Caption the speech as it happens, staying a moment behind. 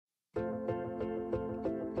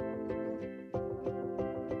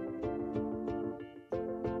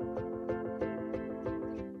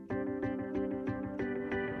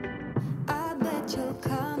bet you'll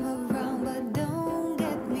come around, but don't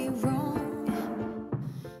get me wrong.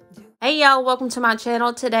 Hey y'all, welcome to my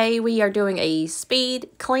channel. Today we are doing a speed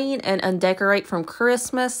clean and undecorate from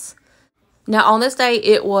Christmas. Now on this day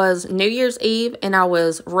it was New Year's Eve and I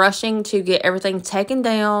was rushing to get everything taken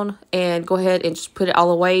down and go ahead and just put it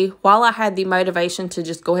all away while I had the motivation to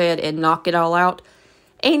just go ahead and knock it all out.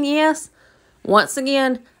 And yes, once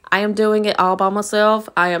again, I am doing it all by myself.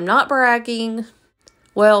 I am not bragging.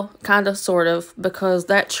 Well, kind of, sort of, because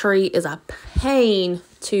that tree is a pain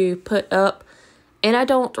to put up. And I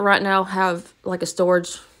don't right now have like a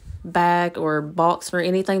storage bag or box or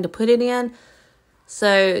anything to put it in.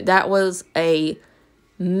 So that was a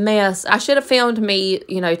mess. I should have filmed me,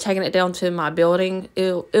 taking it down to my building.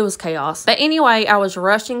 It was chaos. But anyway, I was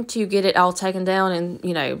rushing to get it all taken down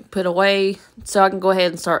and, put away so I can go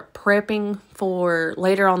ahead and start prepping for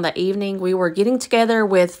later on the evening. We were getting together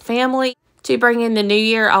with family to bring in the new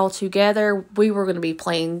year all together. We were going to be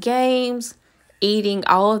playing games, eating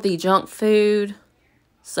all of the junk food.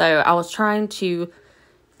 So I was trying to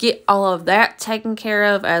get all of that taken care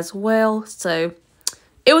of as well. So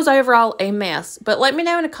it was overall a mess. But let me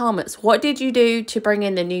know in the comments, what did you do to bring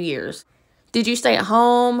in the New Year's? Did you stay at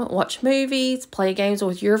home, watch movies, play games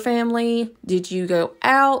with your family? Did you go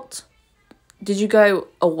out? Did you go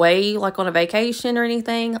away, like on a vacation or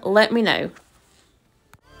anything? Let me know.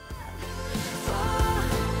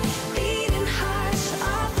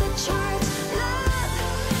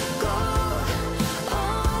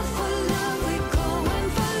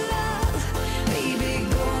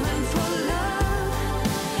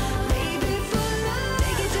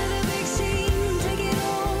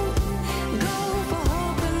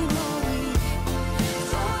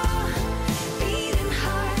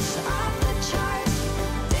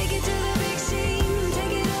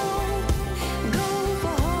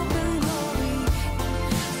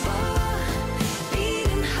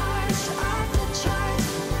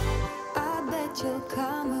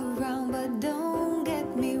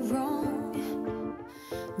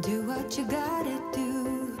 Do what you gotta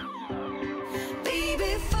do,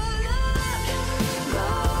 baby, for love. Go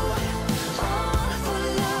all for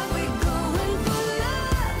love. We're going for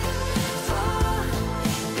love. For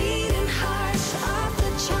beating hearts off the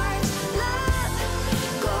charts. Love.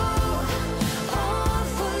 Go all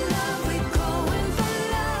for love. We're going for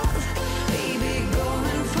love. Baby,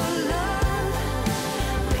 going for love.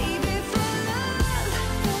 Baby, for love.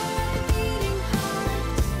 For beating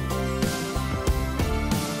hearts.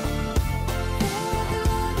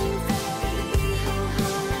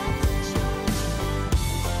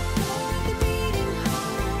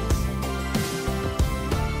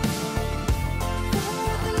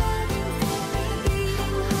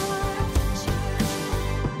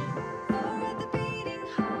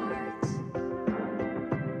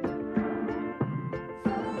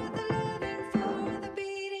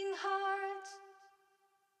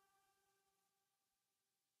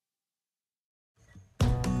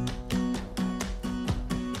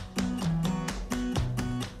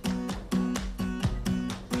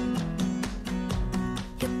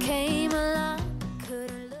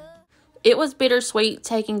 It was bittersweet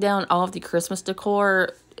taking down all of the Christmas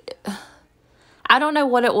decor. I don't know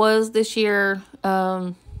what it was this year.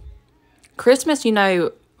 Christmas,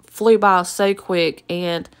 flew by so quick,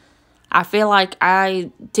 and I feel like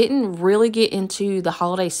I didn't really get into the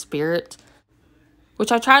holiday spirit,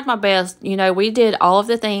 which I tried my best. We did all of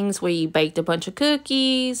the things. We baked a bunch of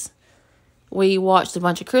cookies. We watched a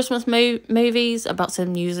bunch of Christmas movies about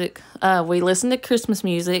some music. We listened to Christmas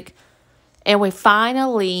music, and we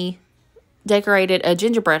finally decorated a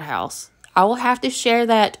gingerbread house. I will have to share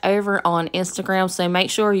that over on Instagram, so make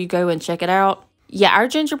sure you go and check it out. Yeah, our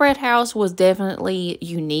gingerbread house was definitely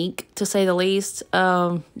unique, to say the least.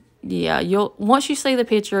 Yeah, once you see the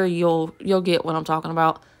picture, you'll get what I'm talking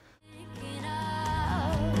about.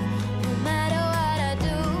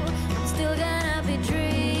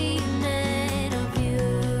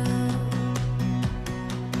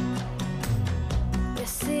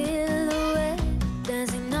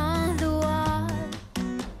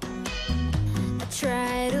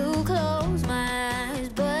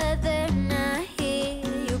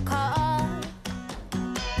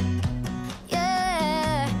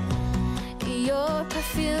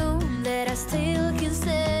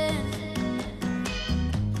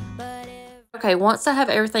 Okay, once I have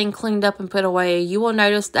everything cleaned up and put away, you will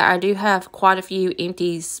notice that I do have quite a few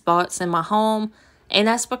empty spots in my home. And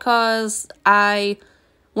that's because I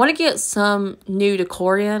want to get some new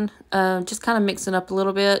decor in, just kind of mix it up a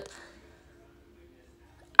little bit.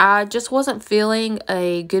 I just wasn't feeling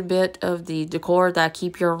a good bit of the decor that I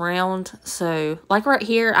keep year round. So like right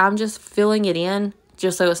here, I'm just filling it in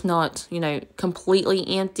just so it's not, you know,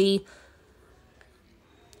 completely empty.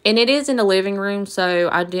 And it is in the living room, so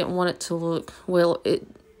I didn't want it to look, well,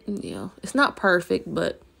 it's not perfect,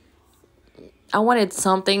 but I wanted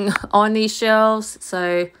something on these shelves,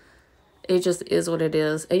 so it just is what it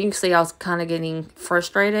is. And you can see I was kind of getting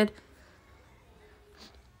frustrated.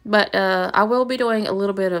 But I will be doing a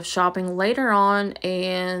little bit of shopping later on,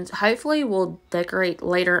 and hopefully we'll decorate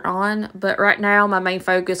later on. But right now, my main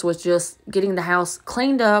focus was just getting the house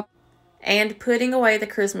cleaned up and putting away the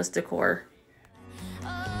Christmas decor.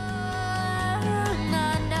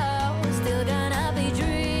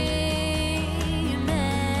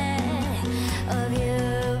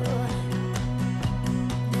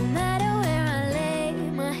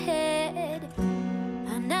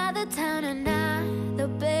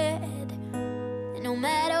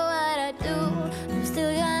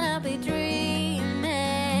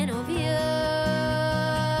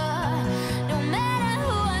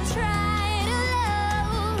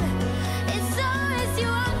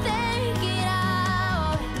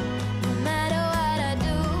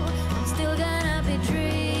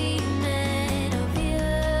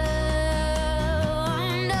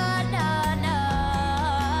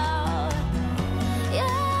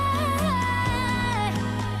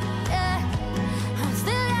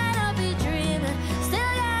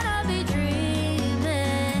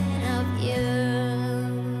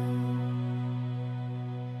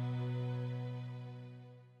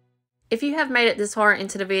 If you have made it this far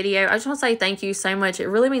into the video, I just want to say thank you so much. It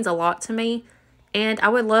really means a lot to me. And I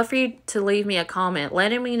would love for you to leave me a comment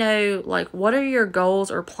letting me know, like, what are your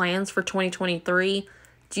goals or plans for 2023?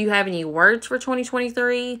 Do you have any words for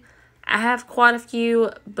 2023? I have quite a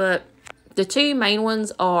few, but the two main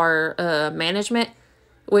ones are management,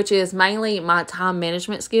 which is mainly my time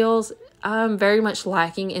management skills. I'm very much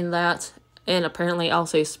lacking in that, and apparently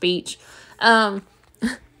also speech.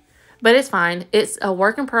 But it's fine. It's a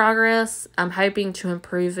work in progress. I'm hoping to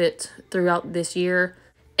improve it throughout this year.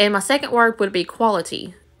 And my second word would be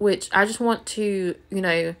quality, which I just want to, you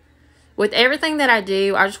know, with everything that I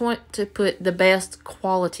do, I just want to put the best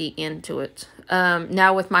quality into it.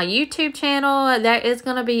 Now with my YouTube channel, that is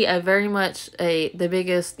going to be very much the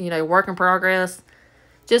biggest, you know, work in progress,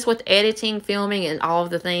 just with editing, filming, and all of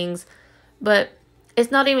the things. But it's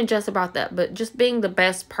not even just about that, but just being the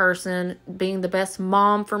best person, being the best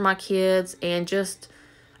mom for my kids, and just,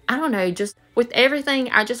 I don't know, just with everything,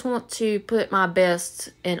 I just want to put my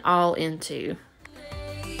best and all into.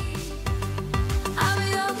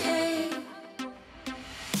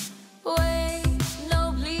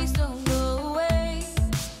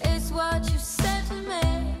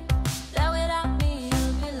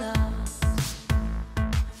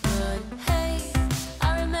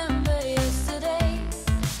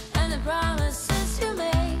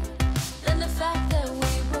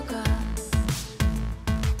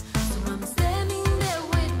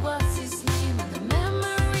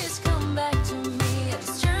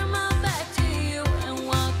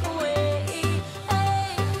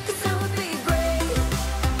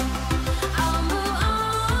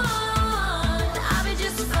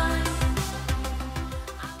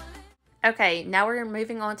 Okay, now we're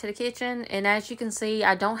moving on to the kitchen, and as you can see,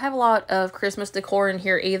 I don't have a lot of Christmas decor in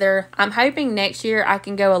here either. I'm hoping next year I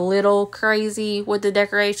can go a little crazy with the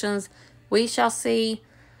decorations. We shall see.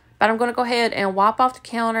 But I'm going to go ahead and wipe off the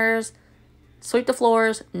counters, sweep the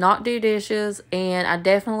floors, not do dishes, and I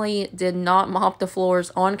definitely did not mop the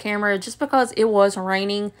floors on camera just because it was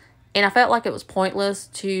raining, and I felt like it was pointless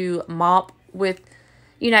to mop with,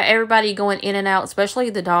 you know, everybody going in and out,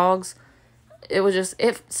 especially the dogs.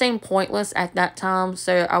 It seemed pointless at that time,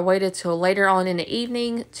 so I waited till later on in the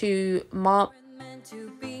evening to mop.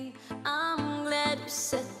 I'm glad you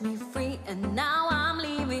set me free, and now I'm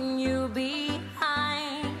leaving you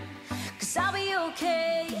behind. 'Cause I'll be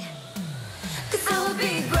okay, 'cause I will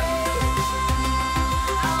be great.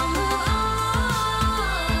 I'll move on,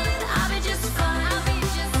 I'll be just fine, I'll be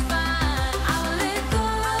just fine. I will let go,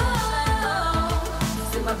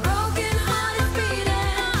 so my broken heart is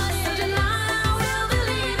beating, so tonight I will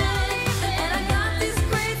believe it. And I got this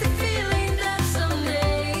crazy feeling that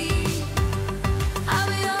someday I'll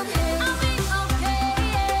be okay, I'll be okay.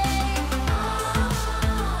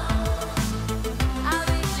 I'll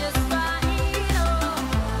be just fine, oh.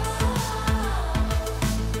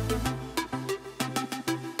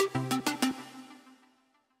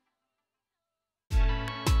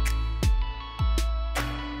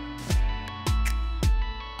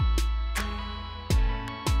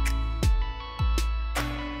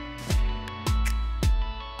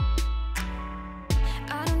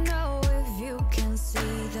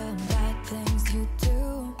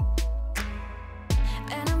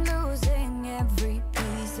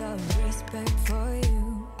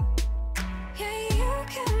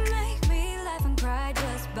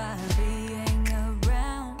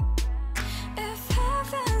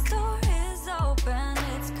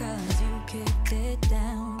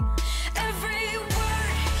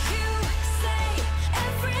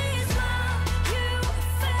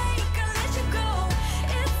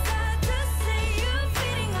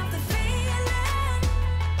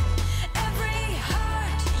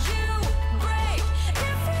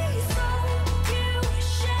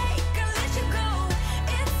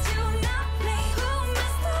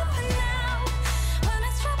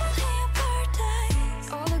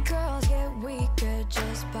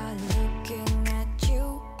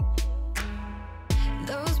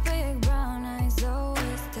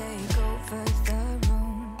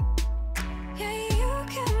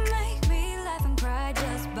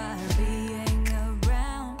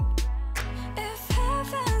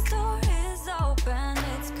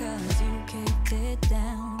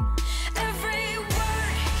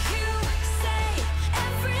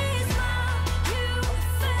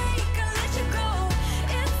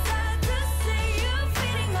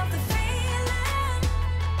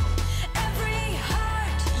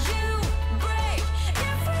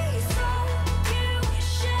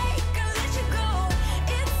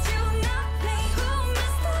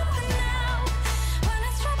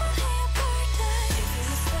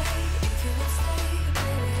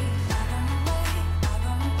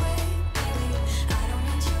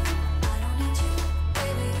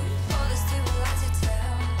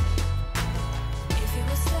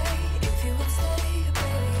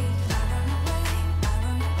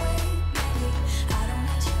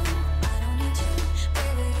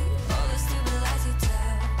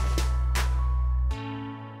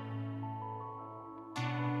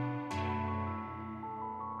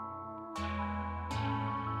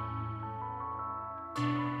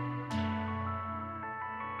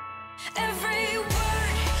 Every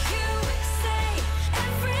word you say,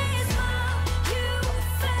 every smile you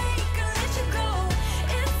fake, I let you go.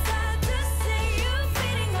 It's sad to see you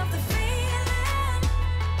feeding off the feeling.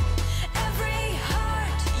 Every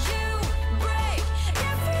heart you break,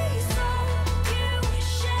 every soul you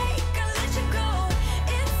shake, I let you go.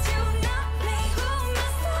 It's you, not me, who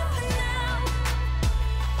messed up now.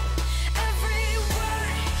 Every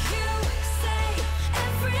word you say,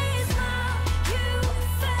 every smile you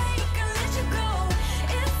fake, I let you go.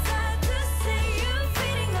 It's sad to see you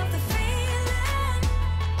feeding off the feeling.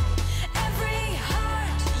 Every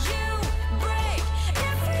heart you break,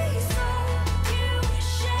 every soul you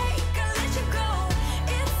shake, I let you go.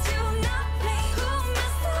 It's you, not me, who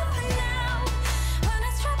messed up now. When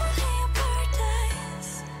it's trouble in your birthdays.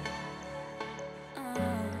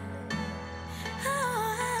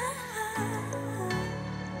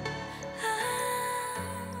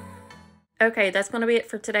 Okay, that's going to be it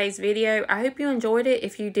for today's video. I hope you enjoyed it.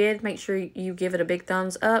 If you did, make sure you give it a big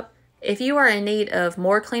thumbs up. If you are in need of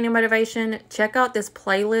more cleaning motivation, check out this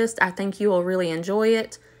playlist. I think you will really enjoy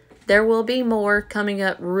it. There will be more coming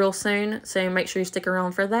up real soon, so make sure you stick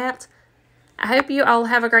around for that. I hope you all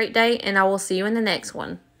have a great day, and I will see you in the next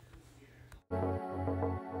one.